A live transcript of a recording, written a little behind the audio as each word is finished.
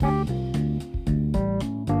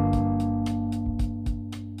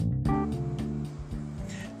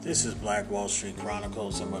This is Black Wall Street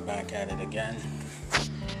Chronicles, and we're back at it again.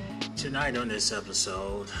 Tonight on this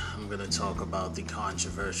episode, I'm going to talk about the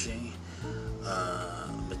controversy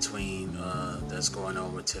between that's going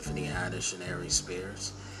on with Tiffany Haddish and Aries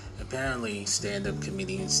Spears. Apparently, stand-up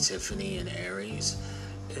comedians Tiffany and Aries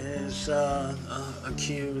is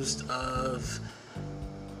accused of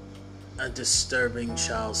a disturbing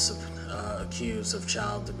accused of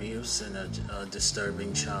child abuse and a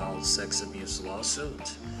disturbing child sex abuse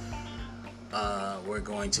lawsuit. We're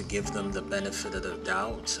going to give them the benefit of the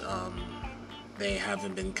doubt. They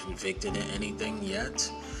haven't been convicted in anything yet,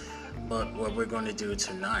 but what we're going to do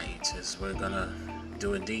tonight is we're going to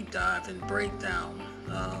do a deep dive and break down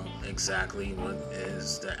exactly what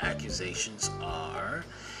the accusations are.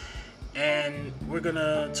 And we're going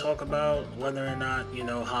to talk about whether or not,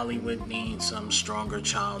 Hollywood needs some stronger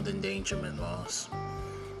child endangerment laws.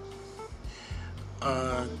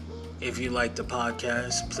 If you like the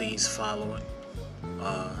podcast, please follow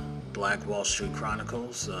Black Wall Street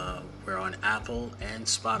Chronicles. We're on Apple and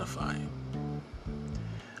Spotify.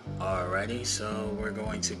 Alrighty, so we're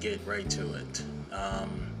going to get right to it.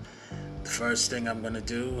 The first thing I'm going to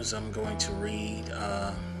do is I'm going to read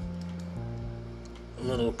a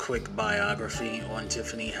little quick biography on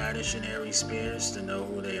Tiffany Haddish and Aries Spears to know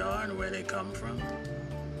who they are and where they come from.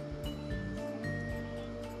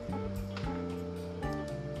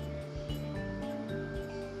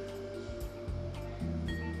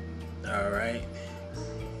 Alright.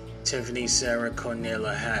 Tiffany Sarah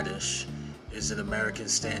Cornelia Haddish is an American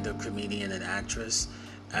stand-up comedian and actress.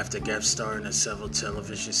 After guest starring in several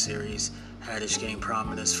television series, Haddish gained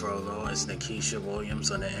prominence for her role as Nikisha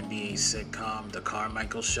Williams on the NBA sitcom The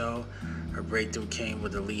Carmichael Show. Her breakthrough came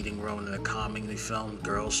with a leading role in the comedy film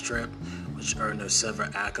Girls Trip, which earned her several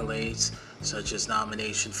accolades, such as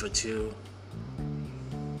nomination for 2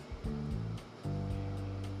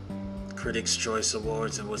 Critics' Choice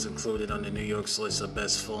Awards, and was included on the New York's list of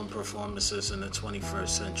best film performances in the 21st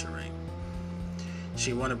century.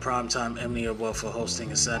 She won a Primetime Emmy Award for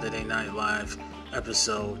hosting a Saturday Night Live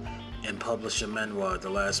episode and published a memoir, The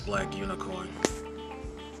Last Black Unicorn.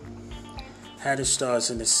 Haddish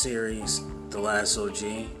stars in the series The Last OG,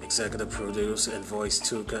 executive produced and voiced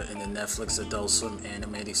Tuka in the Netflix Adult Swim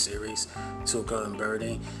animated series Tuka and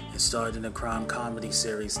Birdie, and starred in the crime comedy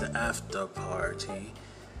series The After Party.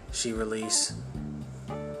 She released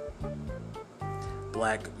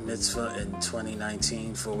Black Mitzvah in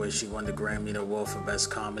 2019, for which she won the Grammy Award for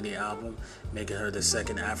Best Comedy Album, making her the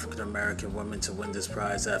second African-American woman to win this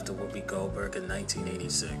prize after Whoopi Goldberg in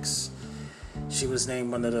 1986. She was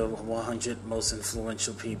named one of the 100 most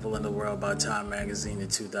influential people in the world by Time magazine in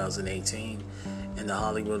 2018, and The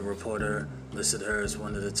Hollywood Reporter listed her as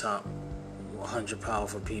one of the top 100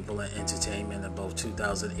 powerful people in entertainment in both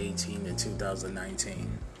 2018 and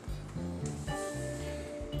 2019.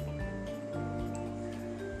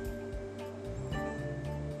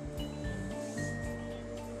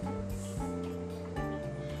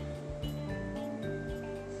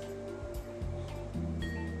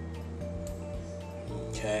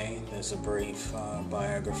 Okay, there's a brief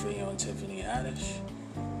biography on Tiffany Haddish.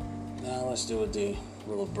 Now let's do a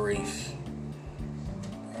little brief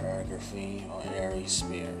biography on Aries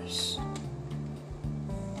Spears.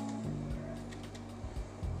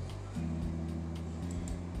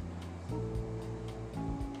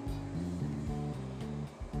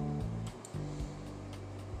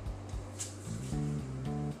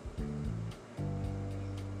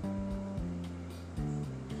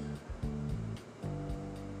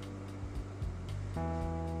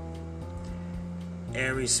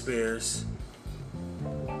 Aries Spears,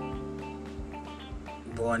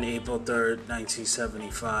 born April 3rd,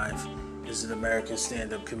 1975, is an American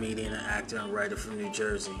stand-up comedian and actor and writer from New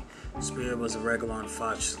Jersey. Spears was a regular on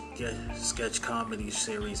Fox sketch comedy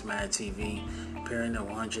series Mad TV, appearing in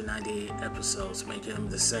 198 episodes, making him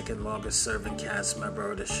the second longest-serving cast member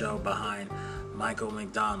of the show behind Michael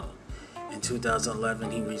McDonald. In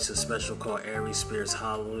 2011, he reached a special called Aries Spears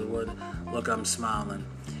Hollywood, Look, I'm Smiling.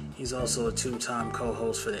 He's also a 2-time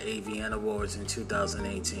co-host for the AVN Awards in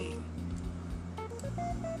 2018.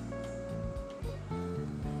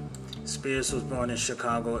 Spears was born in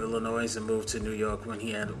Chicago, Illinois, and moved to New York when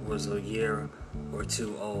he was a year or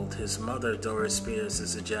 2 old. His mother, Doris Spears,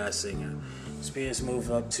 is a jazz singer. Spears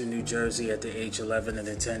moved up to New Jersey at the age of 11 and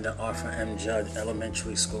attended Arthur M. Judd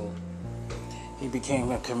Elementary School. He became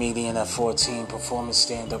a comedian at 14, performing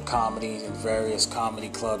stand-up comedy in various comedy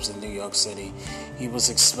clubs in New York City. He was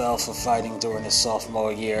expelled for fighting during his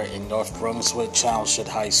sophomore year in North Brunswick Township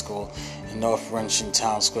High School in North Brunswick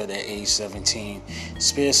Township at age 17.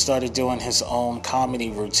 Spears started doing his own comedy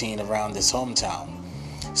routine around his hometown.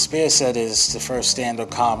 Spears said his first stand-up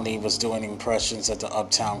comedy was doing impressions at the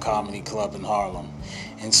Uptown Comedy Club in Harlem.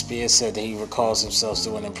 And Spears said that he recalls himself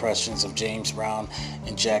doing impressions of James Brown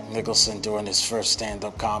and Jack Nicholson during his first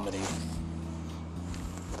stand-up comedy.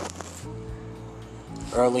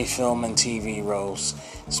 Early film and TV roles.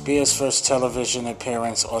 Spears' first television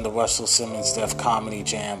appearance on the Russell Simmons Def Comedy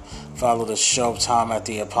Jam followed a Showtime at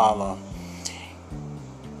the Apollo.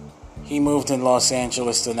 He moved in Los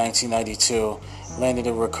Angeles in 1992, landed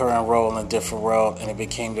a recurring role in Different World, and it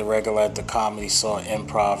became the regular at the Comedy Store,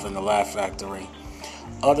 Improv, and the Laugh Factory.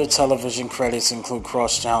 Other television credits include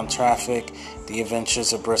Crosstown Traffic, The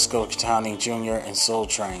Adventures of Briscoe County Jr., and Soul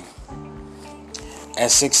Train.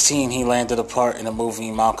 At 16, he landed a part in the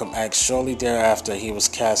movie Malcolm X. Shortly thereafter, he was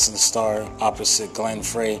cast in the star opposite Glenn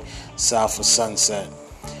Frey, South of Sunset.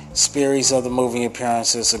 Spears' other movie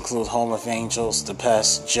appearances include Home of Angels, The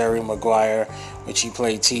Pest, Jerry Maguire, which he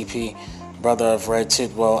played TP, brother of Red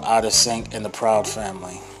Tidwell, Out of Sync, and The Proud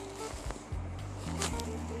Family.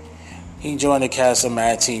 He joined the cast of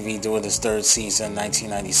Mad TV during his third season in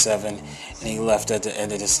 1997, and he left at the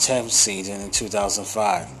end of his 10th season in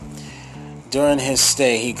 2005. During his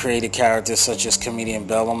stay, he created characters such as comedian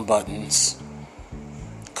Bellum Buttons,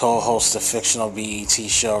 co-host of fictional BET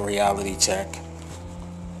show Reality Check,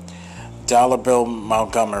 Dollar Bill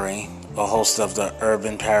Montgomery, a host of the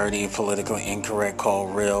urban parody politically incorrect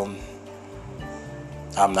called Real...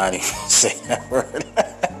 I'm not even saying that word.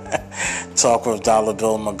 Talk with Dollar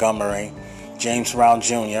Bill Montgomery, James Brown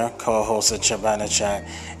Jr., co-host of Chabana Chat,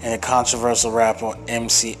 and a controversial rapper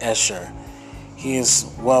MC Escher. He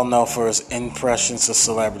is well known for his impressions of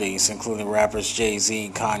celebrities, including rappers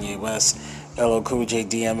Jay-Z, Kanye West, LL Cool J,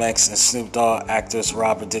 DMX, and Snoop Dogg, actors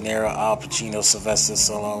Robert De Niro, Al Pacino, Sylvester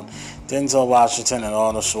Stallone, Denzel Washington, and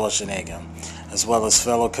Arnold Schwarzenegger, as well as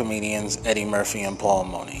fellow comedians Eddie Murphy and Paul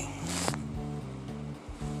Mooney.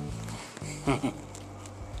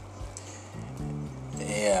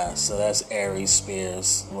 Yeah, so that's Aries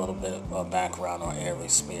Spears. A little bit of background on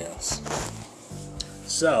Aries Spears.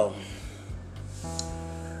 So,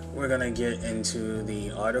 we're going to get into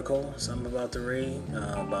the article I'm about to read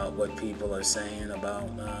about what people are saying about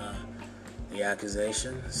the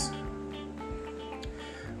accusations.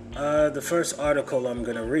 The first article I'm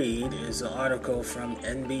going to read is an article from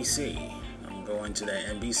NBC. I'm going to the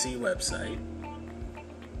NBC website.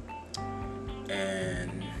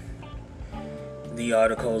 And the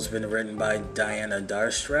article has been written by Diana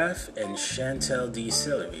Darstraff and Chantel D.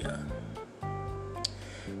 Sylvia.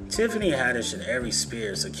 Tiffany Haddish and Aries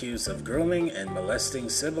Spears accused of grooming and molesting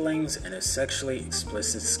siblings in a sexually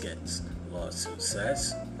explicit skit, lawsuit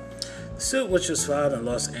says. The suit, which was filed in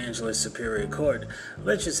Los Angeles Superior Court,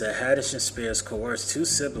 alleges that Haddish and Spears coerced two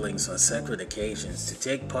siblings on separate occasions to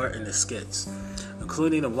take part in the skits,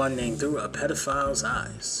 including the one named Through a Pedophile's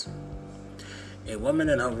Eyes. A woman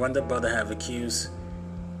and her younger brother have accused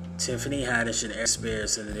Tiffany Haddish and Aries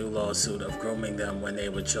Spears in the new lawsuit of grooming them when they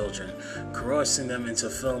were children, coercing them into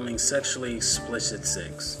filming sexually explicit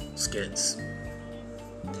skits.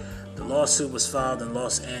 The lawsuit was filed in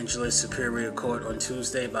Los Angeles Superior Court on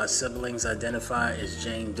Tuesday by siblings identified as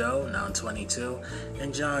Jane Doe, now 22,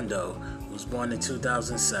 and John Doe, who was born in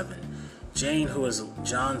 2007. Jane, who is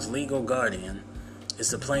John's legal guardian, is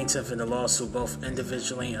the plaintiff in the lawsuit both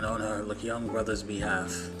individually and on her young brother's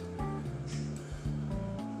behalf.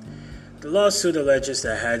 The lawsuit alleges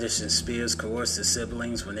that Haddish and Spears coerced the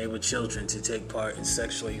siblings when they were children to take part in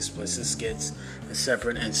sexually explicit skits and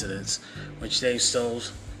separate incidents, which they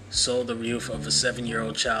sold the youth of a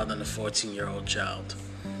 7-year-old child and a 14-year-old child.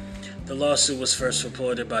 The lawsuit was first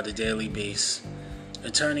reported by the Daily Beast.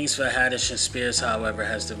 Attorneys for Haddish and Spears, however,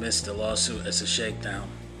 has dismissed the lawsuit as a shakedown.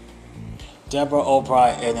 Deborah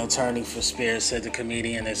O'Brien, an attorney for Spears, said the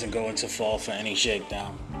comedian isn't going to fall for any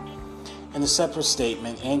shakedown. In a separate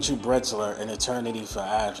statement, Andrew Bretzler, an attorney for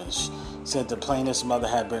Haddish, said the plaintiff's mother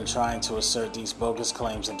had been trying to assert these bogus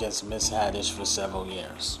claims against Miss Haddish for several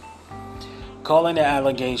years. Calling the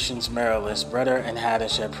allegations meritless, Bretter and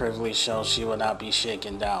Haddish had previously shown she would not be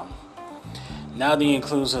shaken down. Now the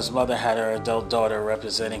inclusion's mother had her adult daughter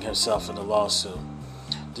representing herself in the lawsuit.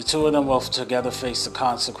 The two of them will together face the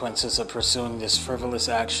consequences of pursuing this frivolous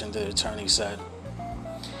action, the attorney said.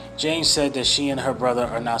 Jane said that she and her brother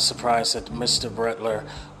are not surprised that Mr. Brettler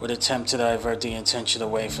would attempt to divert the attention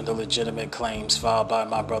away from the legitimate claims filed by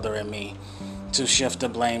my brother and me, to shift the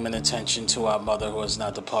blame and attention to our mother, who is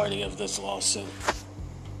not the party of this lawsuit.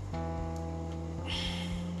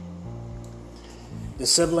 The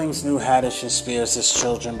siblings knew Haddish and Spears as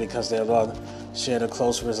children because their mother shared a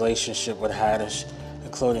close relationship with Haddish,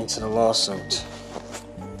 according to the lawsuit.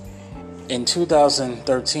 In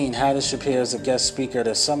 2013, Haddish appeared as a guest speaker at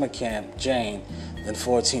a summer camp Jane, then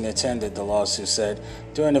 14, attended, the lawsuit said.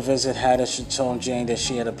 During the visit, Haddish had told Jane that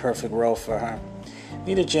she had a perfect role for her.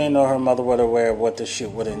 Neither Jane nor her mother were aware of what the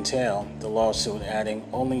shoot would entail, the lawsuit adding,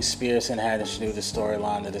 only Spears and Haddish knew the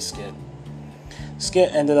storyline of the skit. The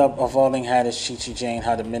skit ended up involving Haddish teaching Jane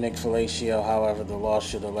how to mimic fellatio, however, the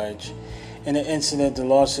lawsuit alleged. In the incident, the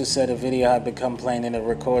lawsuit said a video had become playing in a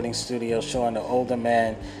recording studio showing an older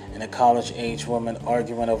man and a college-age woman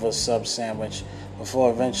arguing over a sub sandwich before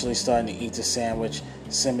eventually starting to eat the sandwich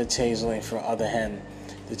simultaneously from other hand.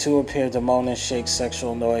 The two appeared to moan and shake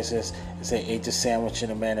sexual noises as they ate the sandwich in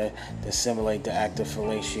a manner that simulated the act of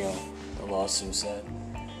fellatio, the lawsuit said.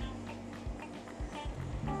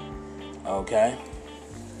 Okay.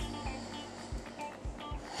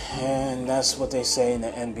 And that's what they say in the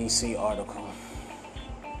NBC article.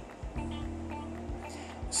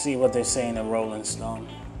 See what they say in the Rolling Stone.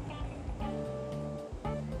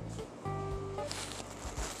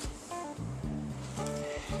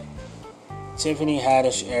 Tiffany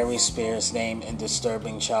Haddish, Aries Spears named in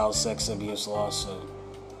disturbing child sex abuse lawsuit.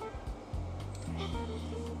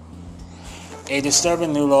 A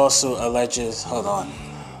disturbing new lawsuit alleges... Hold on.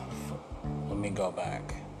 Let me go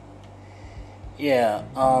back. Yeah,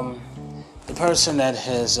 the person that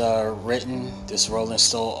has written this Rolling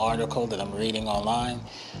Stone article that I'm reading online,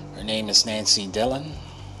 her name is Nancy Dillon.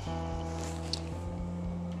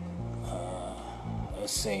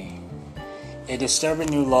 Let's see. A disturbing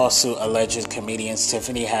new lawsuit alleges comedians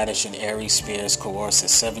Tiffany Haddish and Aries Spears coerced a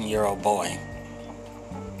 7-year-old boy,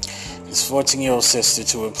 his 14-year-old sister,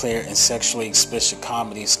 to appear in sexually explicit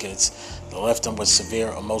comedy skits that left them with severe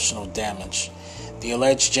emotional damage. The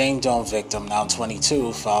alleged Jane Doe victim, now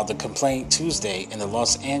 22, filed a complaint Tuesday in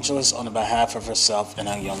Los Angeles on behalf of herself and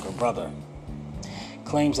her younger brother.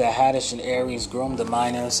 Claims that Haddish and Aries groomed the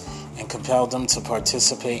minors and compelled them to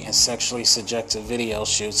participate in sexually suggestive video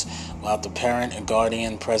shoots while the parent and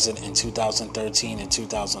guardian present in 2013 and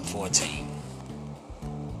 2014.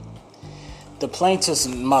 The plaintiff's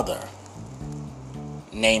mother,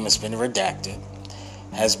 name has been redacted,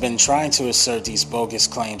 has been trying to assert these bogus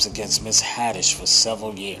claims against Ms. Haddish for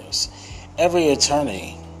several years. Every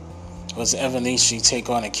attorney was eventually take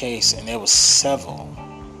on a case, and there were several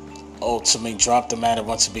ultimately dropped the matter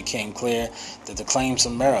once it became clear that the claims are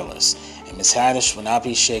meritless, and Ms. Haddish will not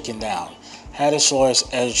be shaken down. Haddish lawyer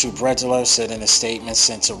Andrew Bredler said in a statement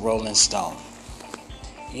sent to Rolling Stone.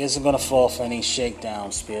 He isn't going to fall for any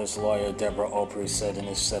shakedown, Spears' lawyer Deborah Opry said in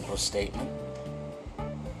his separate statement.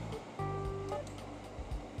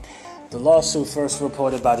 The lawsuit, first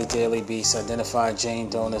reported by the Daily Beast, identified Jane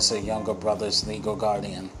Doe as her younger brother's legal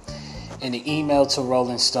guardian. In the email to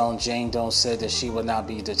Rolling Stone, Jane Doe said that she would not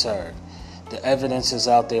be deterred. The evidence is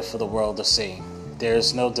out there for the world to see. There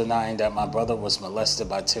is no denying that my brother was molested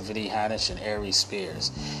by Tiffany Haddish and Aries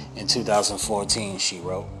Spears in 2014, she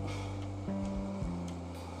wrote.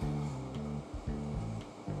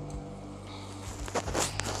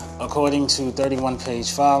 According to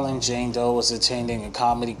 31-page filing, Jane Doe was attending a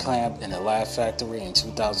comedy camp in the Laugh Factory in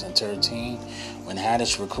 2013 when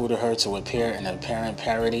Haddish recruited her to appear in an apparent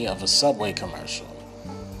parody of a Subway commercial.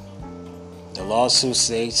 The lawsuit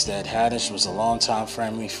states that Haddish was a longtime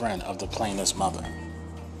family friend of the plaintiff's mother.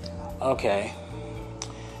 Okay,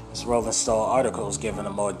 this Rolling Stone article is giving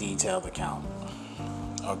a more detailed account.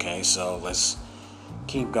 Okay, so let's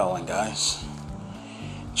keep going, guys.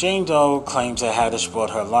 Jane Doe claims that Haddish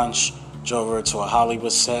brought her lunch, drove her to a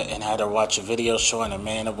Hollywood set, and had her watch a video showing a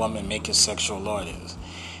man and woman making sexual orders.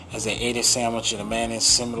 As they ate a sandwich in a manner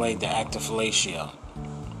simulated the act of fellatio.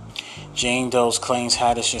 Jane Doe claims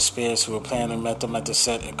Haddish and Spears, who apparently met them at the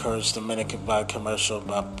set, encouraged the Dominican by commercial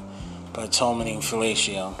by toning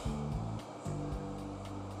fellatio.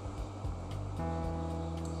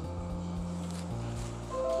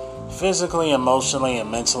 Physically, emotionally, and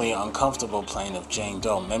mentally uncomfortable plaintiff Jane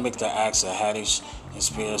Doe mimicked the acts that Haddish and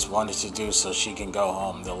Spears wanted to do so she can go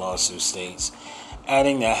home, the lawsuit states,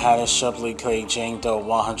 adding that Haddish subtly paid Jane Doe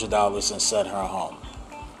 $100 and sent her home.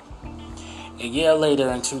 A year later,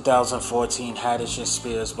 in 2014, Haddish and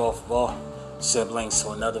Spears both brought siblings to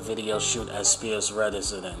another video shoot at Spears'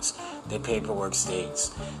 residence, their paperwork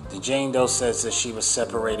states. The Jane Doe says that she was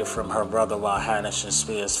separated from her brother while Haddish and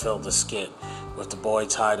Spears filmed the skit, with the boy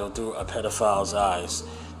titled Through a Pedophile's Eyes,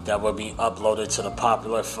 that would be uploaded to the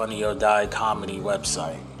popular Funny or Die comedy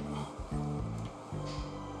website.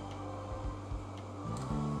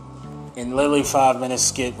 In literally 5-minute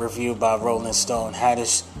skit reviewed by Rolling Stone,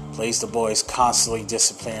 Haddish plays the boy's constantly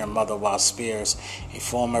disciplining mother while Spears, a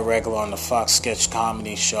former regular on the Fox sketch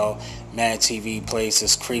comedy show Mad TV, plays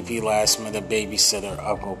his creepy last-minute babysitter,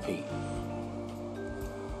 Uncle Pete.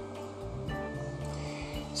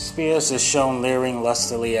 Spears is shown leering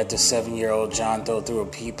lustily at the 7-year-old John Doe through a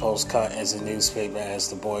peephole cut as a newspaper as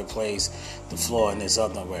the boy plays the floor in his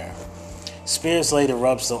underwear. Spears later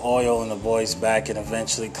rubs the oil on the boy's back and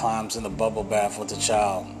eventually climbs in the bubble bath with the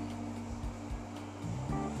child.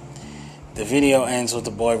 The video ends with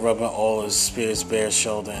the boy rubbing oil on Spears' bare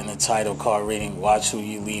shoulder and the title card reading, "Watch who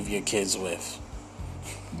you leave your kids with."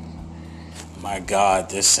 My God,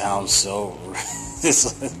 this sounds so...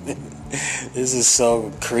 This is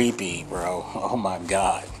so creepy, bro. Oh my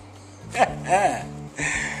God.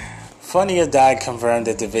 Funny or Die confirmed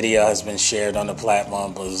that the video has been shared on the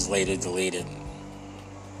platform but was later deleted.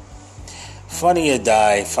 Funny or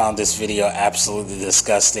Die found this video absolutely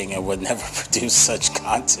disgusting and would never produce such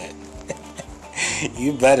content.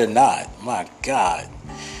 You better not. My God.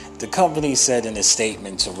 The company said in a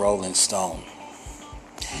statement to Rolling Stone,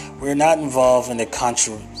 "We're not involved in the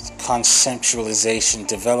conceptualization,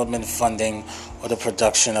 development, funding, or the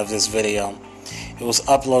production of this video. It was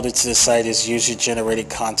uploaded to the site as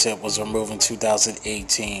user-generated content was removed in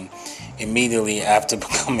 2018, immediately after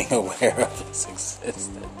becoming aware of its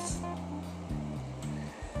existence."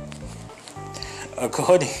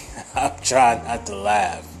 According, I'm trying not to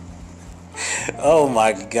laugh. Oh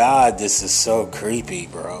my God, this is so creepy,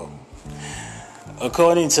 bro.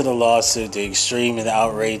 According to the lawsuit, the extreme and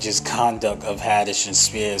outrageous conduct of Haddish and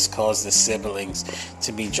Spears caused the siblings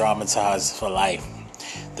to be traumatized for life.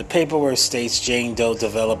 The paperwork states Jane Doe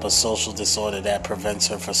developed a social disorder that prevents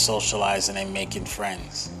her from socializing and making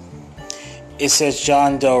friends. It says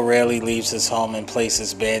John Doe rarely leaves his home and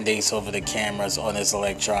places band-aids over the cameras on his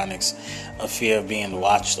electronics, a fear of being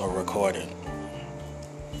watched or recorded.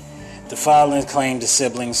 The filing claimed the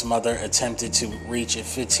siblings' mother attempted to reach a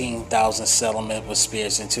 $15,000 settlement with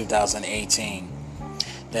Spears in 2018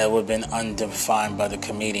 that would have been undefined by the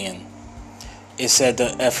comedian. It said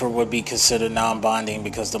the effort would be considered non-binding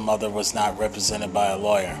because the mother was not represented by a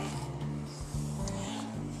lawyer.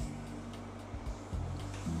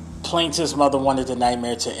 Plaintiff's mother wanted the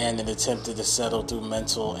nightmare to end and attempted to settle through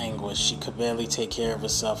mental anguish. She could barely take care of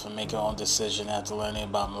herself and make her own decision after learning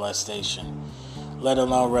about molestation, let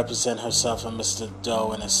alone represent herself and Mr.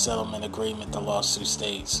 Doe in a settlement agreement, the lawsuit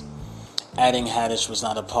states, adding Haddish was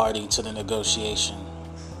not a party to the negotiation.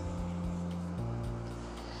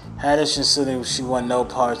 Haddish insisted she won no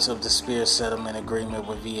parts of the Spears settlement agreement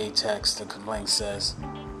with VA Tax, the complaint says.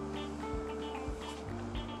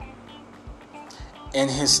 In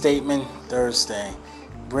his statement Thursday,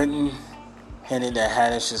 Britton hinted that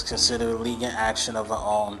Haddish is considered legal action of her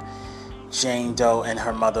own. Jane Doe and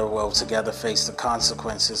her mother will together face the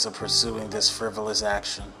consequences of pursuing this frivolous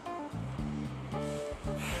action.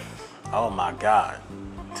 Oh my God.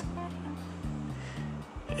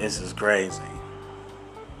 This is crazy.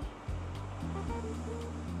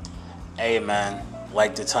 Hey man,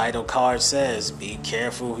 like the title card says, be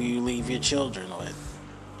careful who you leave your children with.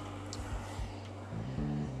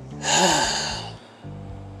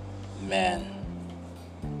 Man,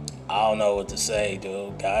 I don't know what to say,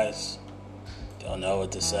 dude, guys. Don't know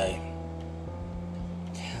what to say.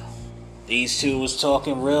 These two was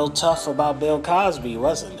talking real tough about Bill Cosby,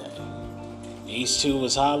 wasn't they? These two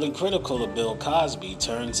was highly critical of Bill Cosby.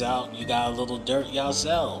 Turns out you got a little dirt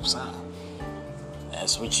yourselves, huh?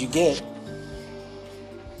 That's what you get.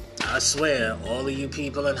 I swear, all of you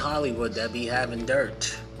people in Hollywood that be having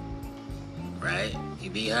dirt, right? You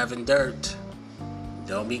be having dirt.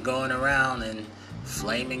 Don't be going around and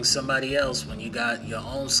flaming somebody else when you got your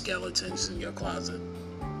own skeletons in your closet.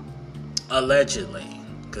 Allegedly.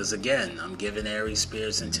 Because again, I'm giving Aries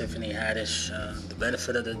Spears and Tiffany Haddish the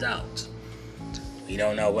benefit of the doubt. We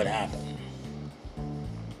don't know what happened.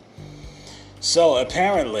 So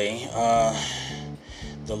apparently,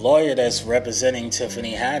 the lawyer that's representing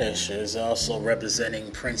Tiffany Haddish is also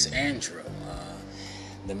representing Prince Andrew,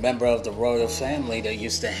 the member of the royal family that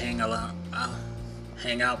used to hang out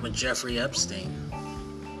with Jeffrey Epstein.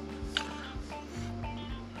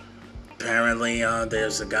 Apparently,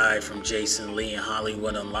 there's a guy from Jason Lee and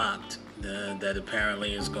Hollywood Unlocked that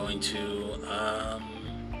apparently is going to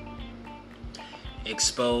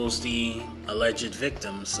expose the alleged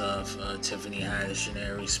victims of Tiffany Haddish and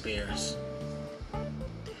Aries Spears.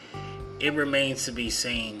 It remains to be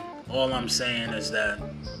seen. All I'm saying is that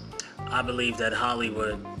I believe that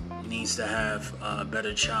Hollywood needs to have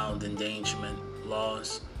better child endangerment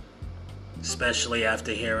laws, especially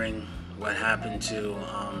after hearing what happened to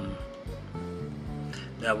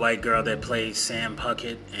that white girl that played Sam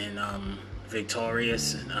Puckett in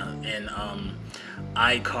Victorious and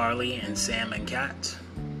iCarly and Sam and Cat.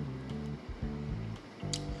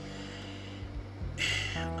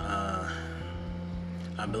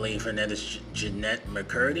 I believe her name is Jeanette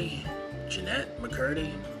McCurdy. Jeanette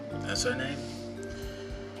McCurdy, that's her name.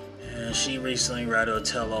 And she recently read a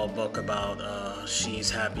tell-all book about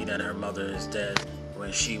she's happy that her mother is dead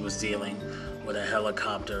when she was dealing with a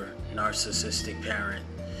helicopter narcissistic parent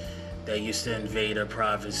that used to invade her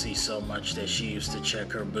privacy so much that she used to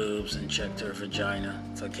check her boobs and checked her vagina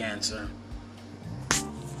for cancer.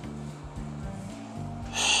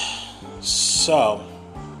 So,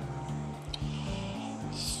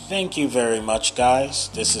 thank you very much, guys.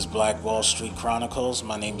 This is Black Wall Street Chronicles.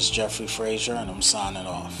 My name is Jeffrey Frazier, and I'm signing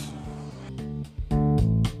off.